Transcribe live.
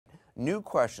new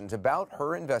questions about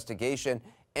her investigation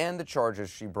and the charges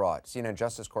she brought. CNN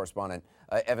Justice correspondent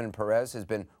Evan Perez has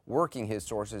been working his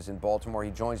sources in Baltimore.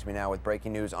 He joins me now with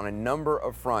breaking news on a number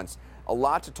of fronts. A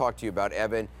lot to talk to you about,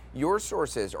 Evan. Your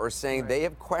sources are saying they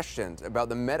have questions about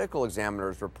the medical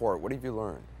examiner's report. What have you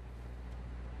learned?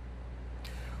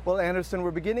 Well, Anderson,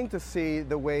 we're beginning to see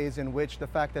the ways in which the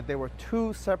fact that there were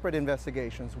two separate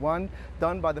investigations, one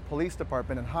done by the police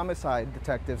department and homicide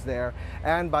detectives there,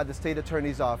 and by the state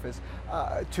attorney's office,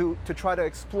 to try to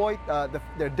exploit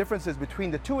their differences between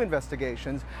the two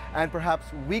investigations and perhaps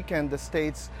weaken the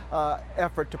state's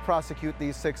effort to prosecute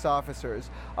these 6 officers.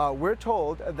 We're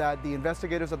told that the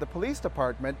investigators of the police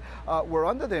department were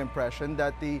under the impression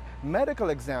that the medical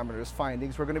examiner's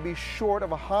findings were going to be short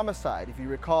of a homicide. If you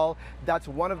recall, that's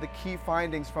one of the key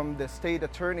findings from the state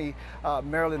attorney,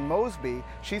 Marilyn Mosby.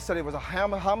 She said it was a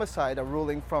homicide, a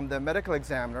ruling from the medical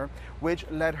examiner, which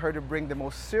led her to bring the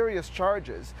most serious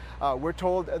charges. We're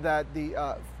told that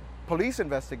the police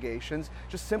investigations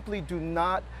just simply do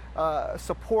not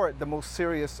support the most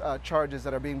serious charges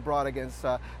that are being brought against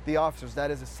the officers. That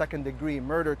is a second-degree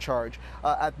murder charge.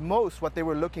 At most, what they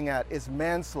were looking at is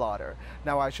manslaughter.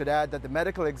 Now, I should add that the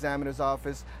medical examiner's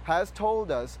office has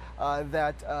told us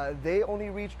that they only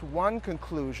reached one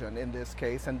conclusion in this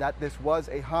case, and that this was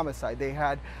a homicide. They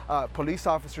had police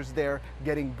officers there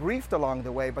getting briefed along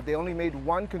the way, but they only made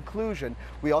one conclusion.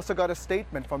 We also got a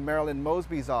statement from Marilyn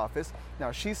Mosby's office.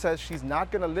 Now, she says she's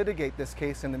not going to litigate this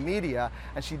case in the media,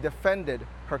 and she defended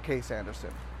her case, Anderson.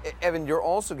 Evan, you're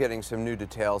also getting some new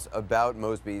details about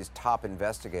Mosby's top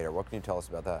investigator. What can you tell us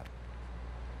about that?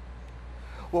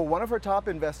 Well, one of her top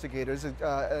investigators,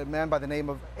 a man by the name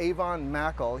of Avon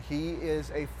Mackle, he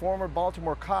is a former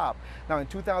Baltimore cop. Now, in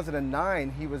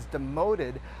 2009, he was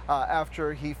demoted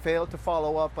after he failed to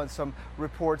follow up on some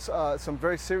reports, some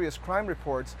very serious crime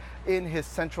reports in his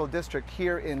central district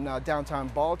here in downtown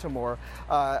Baltimore.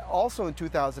 Also in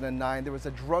 2009, there was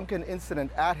a drunken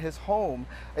incident at his home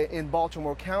in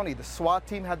Baltimore County. The SWAT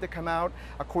team had to come out.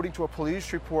 According to a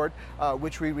police report,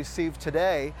 which we received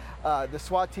today, the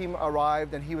SWAT team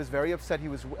arrived and he was very upset.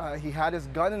 He had his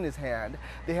gun in his hand.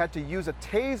 They had to use a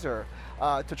taser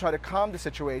to try to calm the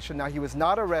situation. Now, he was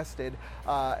not arrested,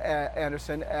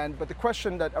 Anderson, but the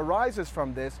question that arises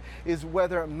from this is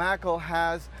whether Mackle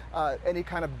has any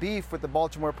kind of beef with the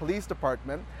Baltimore Police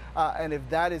Department, and if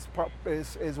that is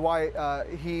why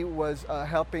he was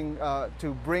helping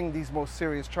to bring these most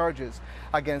serious charges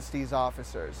against these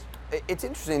officers. It's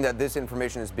interesting that this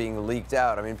information is being leaked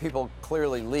out. I mean, people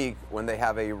clearly leak when they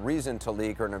have a reason to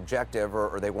leak or an objective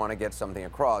or they want to get something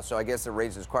across. So I guess it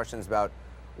raises questions about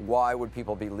why would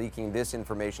people be leaking this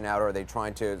information out? Or are they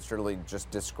trying to certainly just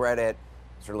discredit,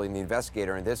 certainly the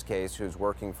investigator in this case, who's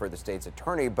working for the state's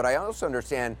attorney? But I also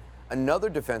understand another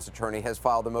defense attorney has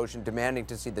filed a motion demanding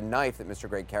to see the knife that Mr.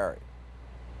 Gray carried.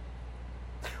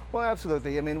 Well,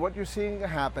 absolutely. I mean, what you're seeing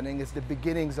happening is the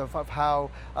beginnings of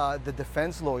how the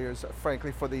defense lawyers,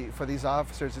 frankly, for these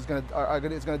officers is going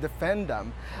to defend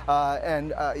them.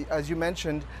 As you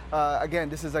mentioned, again,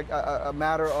 this is a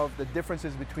matter of the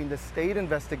differences between the state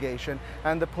investigation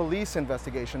and the police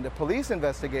investigation. The police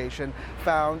investigation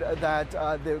found that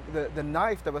the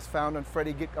knife that was found on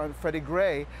Freddie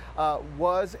Gray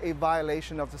was a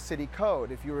violation of the city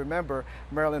code. If you remember,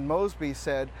 Marilyn Mosby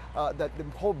said that the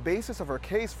whole basis of her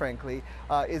case, frankly,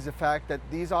 is the fact that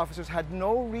these officers had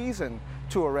no reason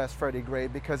to arrest Freddie Gray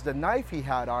because the knife he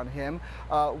had on him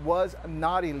was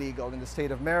not illegal in the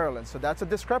state of Maryland. So that's a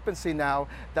discrepancy now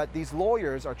that these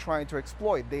lawyers are trying to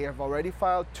exploit. They have already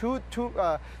filed two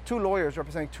lawyers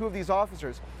representing 2 of these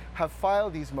officers have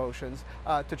filed these motions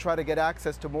to try to get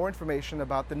access to more information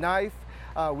about the knife.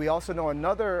 We also know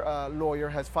another lawyer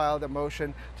has filed a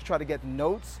motion to try to get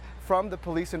notes from the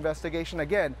police investigation.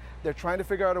 Again, they're trying to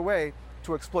figure out a way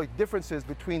to exploit differences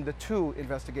between the 2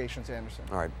 investigations, Anderson.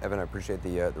 All right, Evan, I appreciate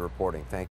the reporting. Thank you.